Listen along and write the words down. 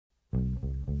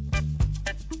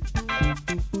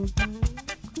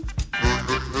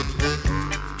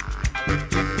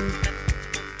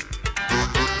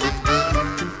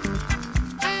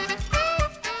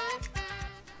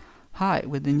Hi,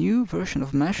 with the new version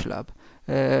of Meshlab,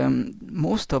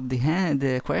 most of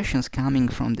the questions coming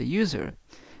from the user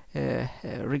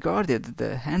regarded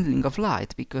the handling of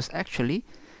light, because actually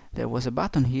there was a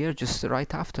button here just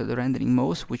right after the rendering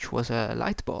mode, which was a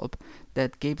light bulb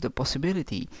that gave the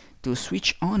possibility to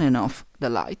switch on and off the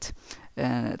light.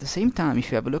 At the same time,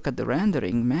 if you have a look at the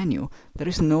rendering menu, there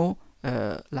is no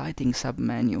lighting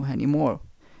submenu anymore,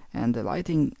 and the light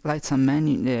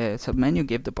submenu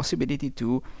gave the possibility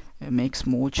to make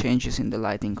small changes in the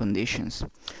lighting conditions.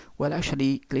 Well,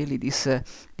 actually, clearly this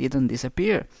didn't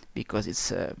disappear, because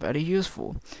it's very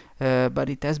useful, but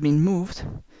it has been moved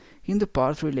in the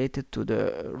part related to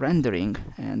the rendering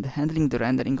and handling the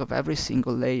rendering of every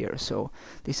single layer. So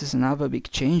this is another big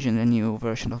change in the new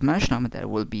version of Meshlab. There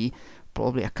will be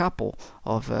probably a couple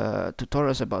of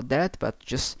tutorials about that, but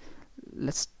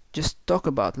let's just talk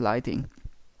about lighting.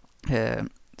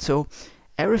 So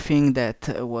everything that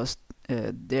was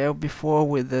there before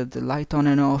with the light on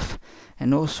and off,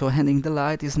 and also handling the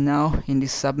light, is now in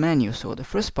this submenu. So the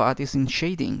first part is in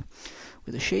shading.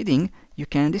 With the shading, you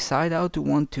can decide how to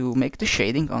want to make the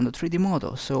shading on the 3D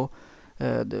model. So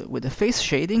with the face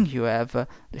shading, you have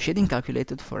the shading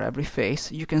calculated for every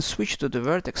face. You can switch to the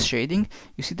vertex shading.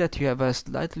 You see that you have a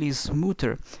slightly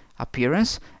smoother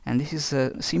appearance, and this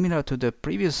is similar to the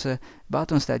previous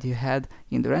buttons that you had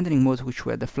in the rendering mode, which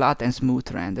were the flat and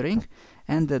smooth rendering.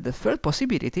 And the third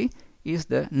possibility is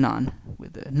the none.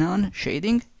 With the none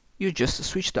shading, you just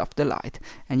switched off the light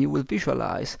and you will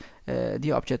visualize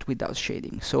the object without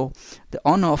shading. So the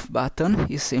on-off button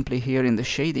is simply here in the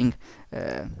shading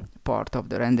part of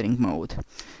the rendering mode.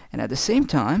 And at the same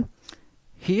time,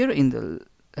 here in the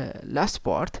last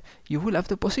part, you will have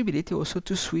the possibility also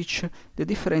to switch the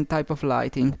different type of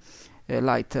light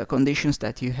conditions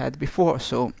that you had before.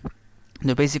 So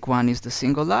the basic one is the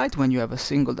single light, when you have a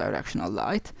single directional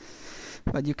light,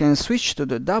 but you can switch to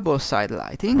the double side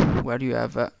lighting, where you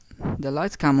have the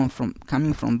lights coming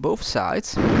from both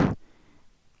sides,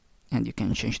 and you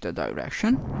can change the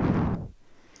direction.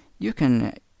 You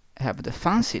can have the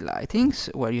fancy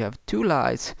lightings, where you have two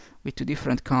lights with two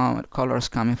different colors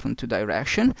coming from two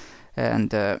directions,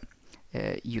 and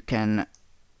you can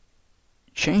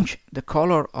change the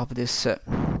color of this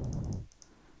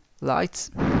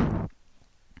lights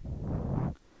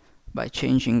by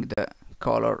changing the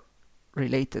color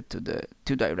related to the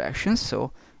two directions.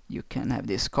 So you can have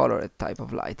this colored type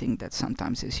of lighting that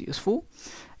sometimes is useful.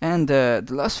 And the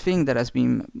last thing that has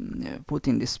been put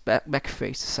in this back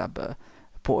face sub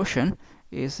portion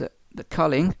is the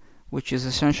culling, which is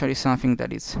essentially something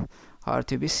that is hard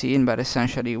to be seen, but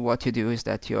essentially what you do is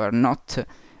that you are not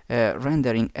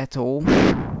rendering at all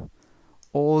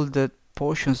the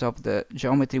portions of the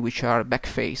geometry which are back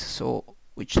face, so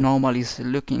which normally is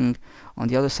looking on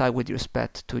the other side with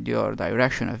respect to your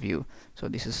direction of view. So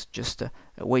this is just a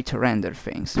way to render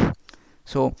things.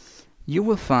 So you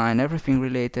will find everything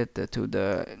related to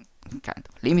the kind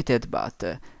of limited but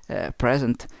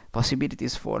present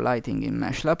possibilities for lighting in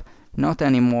Meshlab, not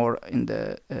anymore in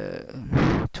the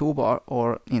toolbar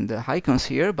or in the icons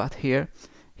here, but here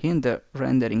in the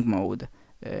rendering mode,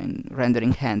 in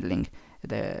rendering handling,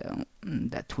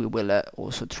 that we will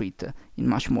also treat in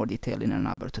much more detail in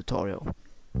another tutorial.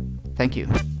 Thank you.